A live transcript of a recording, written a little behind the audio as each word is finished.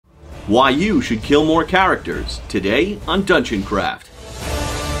Why you should kill more characters, today on Dungeon Craft.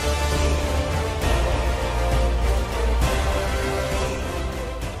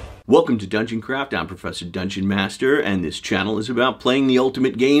 Welcome to Dungeon Craft. I'm Professor Dungeonmaster, and this channel is about playing the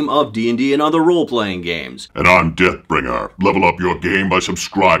ultimate game of D&D and other role-playing games. And I'm Deathbringer. Level up your game by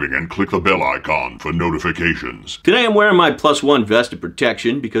subscribing and click the bell icon for notifications. Today I'm wearing my +1 vest of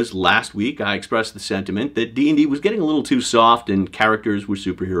protection because last week I expressed the sentiment that D&D was getting a little too soft and characters were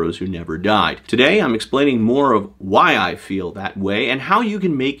superheroes who never died. Today I'm explaining more of why I feel that way and how you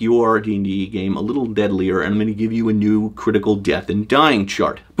can make your D&D game a little deadlier, and I'm going to give you a new critical death and dying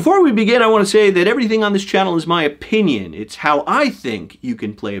chart. Before we begin, I want to say that everything on this channel is my opinion. It's how I think you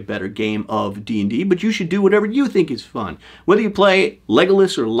can play a better game of D&D, but you should do whatever you think is fun. Whether you play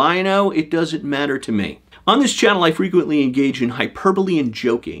Legolas or Lion-O, it doesn't matter to me. On this channel, I frequently engage in hyperbole and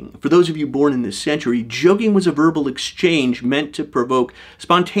joking. For those of you born in this century, joking was a verbal exchange meant to provoke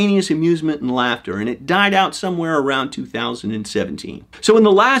spontaneous amusement and laughter, and it died out somewhere around 2017. So in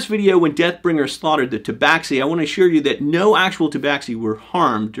the last video, when Deathbringer slaughtered the tabaxi, I want to assure you that no actual tabaxi were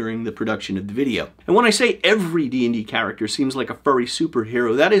harmed during the production of the video. And when I say every D&D character seems like a furry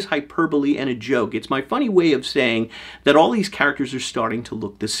superhero, that is hyperbole and a joke. It's my funny way of saying that all these characters are starting to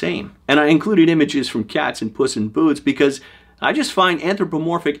look the same. And I included images from Cats and Puss in Boots because I just find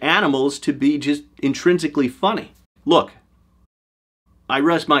anthropomorphic animals to be just intrinsically funny. Look, I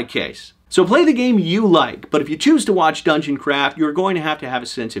rest my case. So play the game you like, but if you choose to watch Dungeon Craft, you're going to have a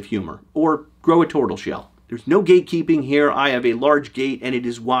sense of humor, or grow a turtle shell. There's no gatekeeping here. I have a large gate and it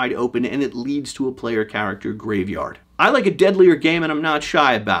is wide open and it leads to a player character graveyard. I like a deadlier game and I'm not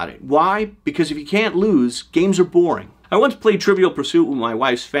shy about it. Why? Because if you can't lose, games are boring. I once played Trivial Pursuit with my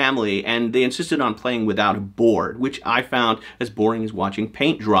wife's family, and they insisted on playing without a board, which I found as boring as watching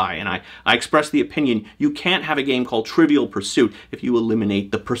paint dry. And I expressed the opinion, you can't have a game called Trivial Pursuit if you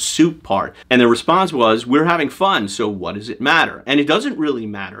eliminate the pursuit part. And the response was, we're having fun, so what does it matter? And it doesn't really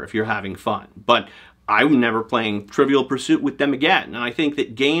matter if you're having fun, but I'm never playing Trivial Pursuit with them again. And I think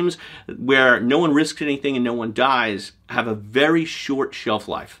that games where no one risks anything and no one dies have a very short shelf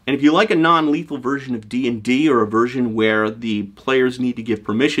life. And if you like a non-lethal version of D&D, or a version where the players need to give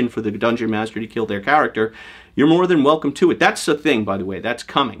permission for the Dungeonmaster to kill their character, you're more than welcome to it. That's a thing, by the way, that's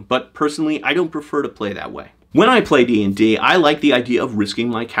coming. But personally, I don't prefer to play that way. When I play D&D, I like the idea of risking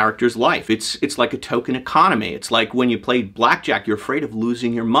my character's life. It's like a token economy. It's like when you play blackjack, you're afraid of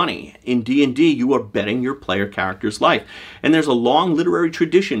losing your money. In D&D, you are betting your player character's life. And there's a long literary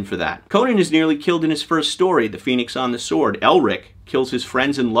tradition for that. Conan is nearly killed in his first story, The Phoenix on the Sword. Elric kills his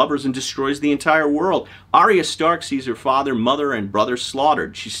friends and lovers and destroys the entire world. Arya Stark sees her father, mother, and brother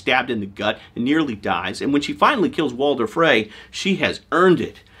slaughtered. She's stabbed in the gut and nearly dies. And when she finally kills Walder Frey, she has earned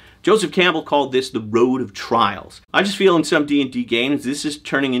it. Joseph Campbell called this the road of trials. I just feel in some D&D games this is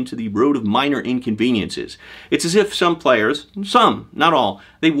turning into the road of minor inconveniences. It's as if some players, some, not all,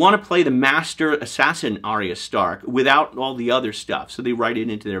 they want to play the master assassin Arya Stark without all the other stuff, so they write it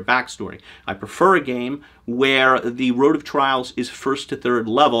into their backstory. I prefer a game where the road of trials is first to third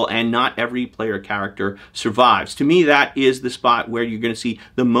level and not every player character survives. To me, that is the spot where you're going to see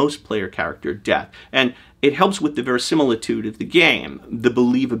the most player character death. And it helps with the verisimilitude of the game, the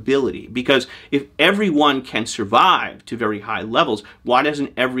believability, because if everyone can survive to very high levels, why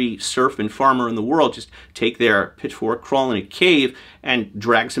doesn't every serf and farmer in the world just take their pitchfork, crawl in a cave, and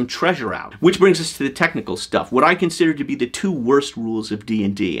drag some treasure out? Which brings us to the technical stuff, what I consider to be the two worst rules of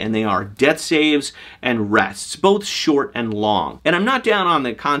D&D, and they are death saves and rests, both short and long. And I'm not down on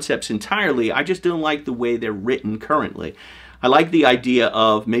the concepts entirely, I just don't like the way they're written currently. I like the idea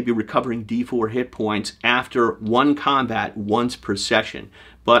of maybe recovering D4 hit points after one combat once per session,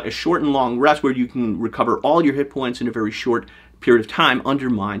 but a short and long rest where you can recover all your hit points in a very short period of time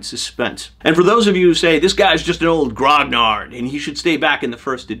undermines suspense. And for those of you who say, this guy's just an old grognard and he should stay back in the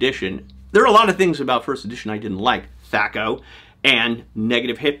first edition, there are a lot of things about first edition I didn't like. Thaco and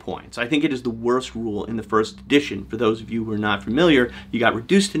negative hit points. I think it is the worst rule in the first edition. For those of you who are not familiar, you got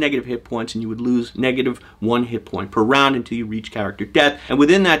reduced to negative hit points and you would lose -1 hit point per round until you reach character death. And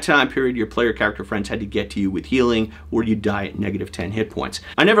within that time period, your player character friends had to get to you with healing or you die at -10 hit points.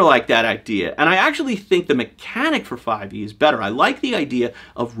 I never liked that idea. And I actually think the mechanic for 5e is better. I like the idea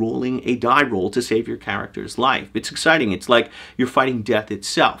of rolling a die roll to save your character's life. It's exciting. It's like you're fighting death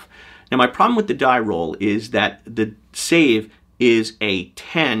itself. Now, my problem with the die roll is that the save is a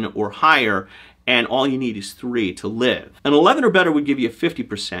 10 or higher, and all you need is 3 to live. An 11 or better would give you a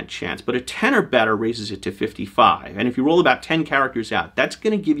 50% chance, but a 10 or better raises it to 55. And if you roll about 10 characters out, that's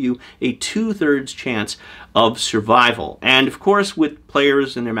going to give you a 2/3 chance of survival. And of course, with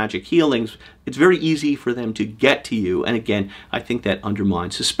players and their magic healings, it's very easy for them to get to you. And again, I think that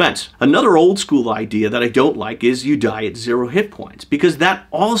undermines suspense. Another old school idea that I don't like is you die at 0 hit points, because that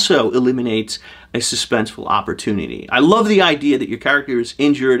also eliminates a suspenseful opportunity. I love the idea that your character is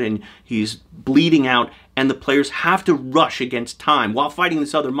injured and he's bleeding out, and the players have to rush against time while fighting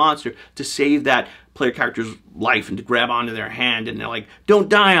this other monster to save that player character's life and to grab onto their hand, and they're like, "Don't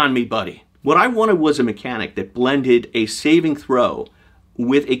die on me, buddy." What I wanted was a mechanic that blended a saving throw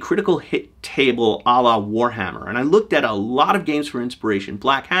with a critical hit table a la Warhammer. And I looked at a lot of games for inspiration.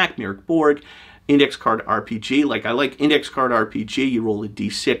 Black Hack, Merrick Borg, Index Card RPG. Like, I like Index Card RPG. You roll a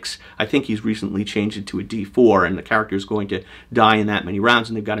D6. I think he's recently changed it to a D4, and the character is going to die in that many rounds,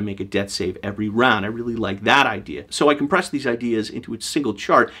 and they've got to make a death save every round. I really like that idea. So I compressed these ideas into a single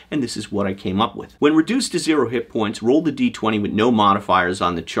chart, and this is what I came up with. When reduced to 0 hit points, roll the D20 with no modifiers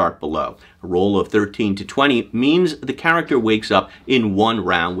on the chart below. A roll of 13 to 20 means the character wakes up in 1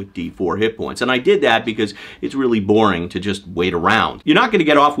 round with D4 hit points. And I did that because it's really boring to just wait around. You're not going to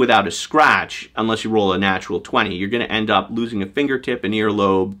get off without a scratch unless you roll a natural 20. You're going to end up losing a fingertip, an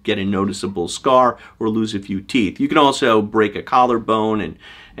earlobe, get a noticeable scar, or lose a few teeth. You can also break a collarbone and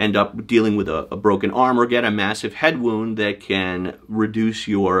end up dealing with a broken arm, or get a massive head wound that can reduce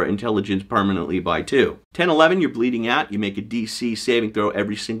your intelligence permanently by 2. 10-11, you're bleeding out. You make a DC saving throw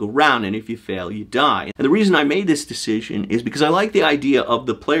every single round, and if you fail, you die. And the reason I made this decision is because I like the idea of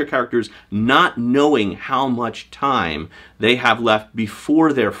the player characters not knowing how much time they have left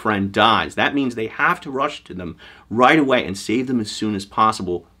before their friend dies. That means they have to rush to them right away and save them as soon as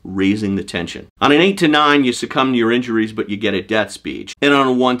possible, raising the tension. On an 8 to 9, you succumb to your injuries, but you get a death speech. And on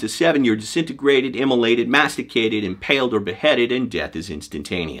a 1 to 7, you're disintegrated, immolated, masticated, impaled, or beheaded, and death is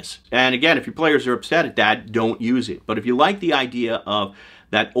instantaneous. And again, if your players are upset at that, don't use it. But if you like the idea of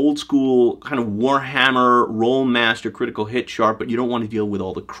that old school kind of Warhammer roll master critical hit chart, but you don't want to deal with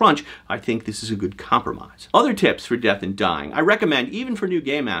all the crunch, I think this is a good compromise. Other tips for death and dying. I recommend, even for new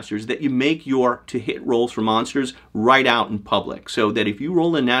game masters, that you make your to-hit rolls for monsters right out in public, so that if you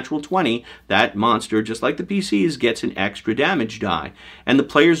roll a natural 20, that monster, just like the PCs, gets an extra damage die. And the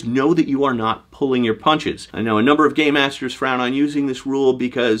players know that you are not pulling your punches. I know a number of game masters frown on using this rule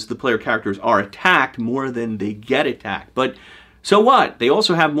because the player characters are attacked more than they get attacked. But so what? They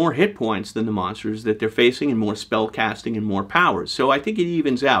also have more hit points than the monsters that they're facing, and more spell casting and more powers. So I think it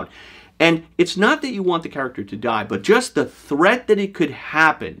evens out. And it's not that you want the character to die, but just the threat that it could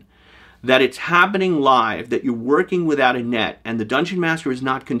happen, that it's happening live, that you're working without a net, and the Dungeon Master is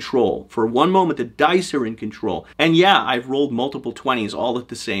not control. For one moment, the dice are in control. And yeah, I've rolled multiple 20s all at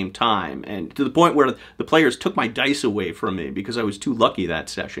the same time, and to the point where the players took my dice away from me because I was too lucky that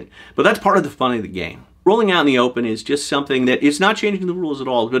session. But that's part of the fun of the game. Rolling out in the open is just something that it's not changing the rules at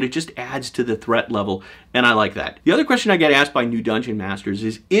all, but it just adds to the threat level, and I like that. The other question I get asked by new Dungeon Masters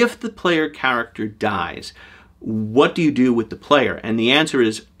is, if the player character dies, what do you do with the player? And the answer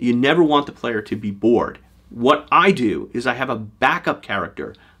is, you never want the player to be bored. What I do is I have a backup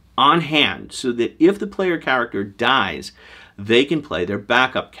character on hand, so that if the player character dies, they can play their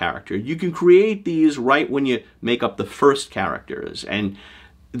backup character. You can create these right when you make up the first characters, and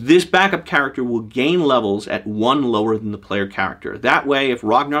this backup character will gain levels at 1 lower than the player character. That way, if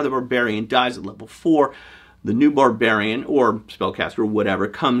Ragnar the Barbarian dies at level 4, the new Barbarian, or Spellcaster, or whatever,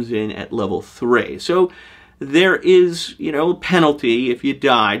 comes in at level 3. So there is, you know, a penalty if you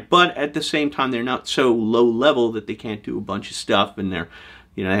died, but at the same time, they're not so low level that they can't do a bunch of stuff, and they're,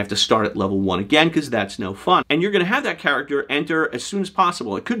 you know, they have to start at level 1 again, because that's no fun. And you're going to have that character enter as soon as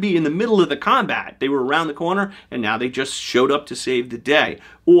possible. It could be in the middle of the combat. They were around the corner, and now they just showed up to save the day.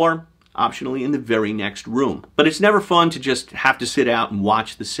 Or, optionally, in the very next room. But it's never fun to just have to sit out and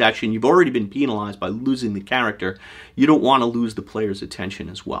watch the session. You've already been penalized by losing the character. You don't want to lose the player's attention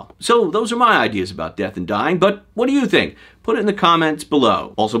as well. So those are my ideas about death and dying, but what do you think? Put it in the comments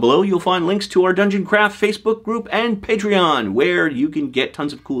below. Also below, you'll find links to our Dungeon Craft Facebook group and Patreon, where you can get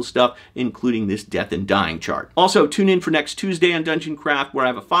tons of cool stuff, including this death and dying chart. Also, tune in for next Tuesday on Dungeon Craft, where I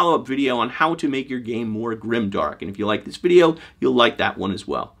have a follow-up video on how to make your game more grimdark. And if you like this video, you'll like that one as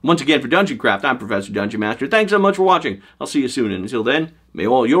well. Once again, for Dungeon Craft, I'm Professor Dungeon Master. Thanks so much for watching. I'll see you soon, and until then, may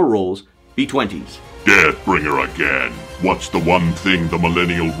all your rolls be 20s. Deathbringer again. What's the one thing the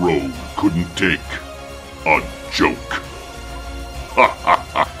Millennial Rogue couldn't take? A joke. Ha ha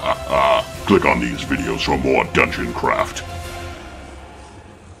ha ha ha. Click on these videos for more Dungeon Craft.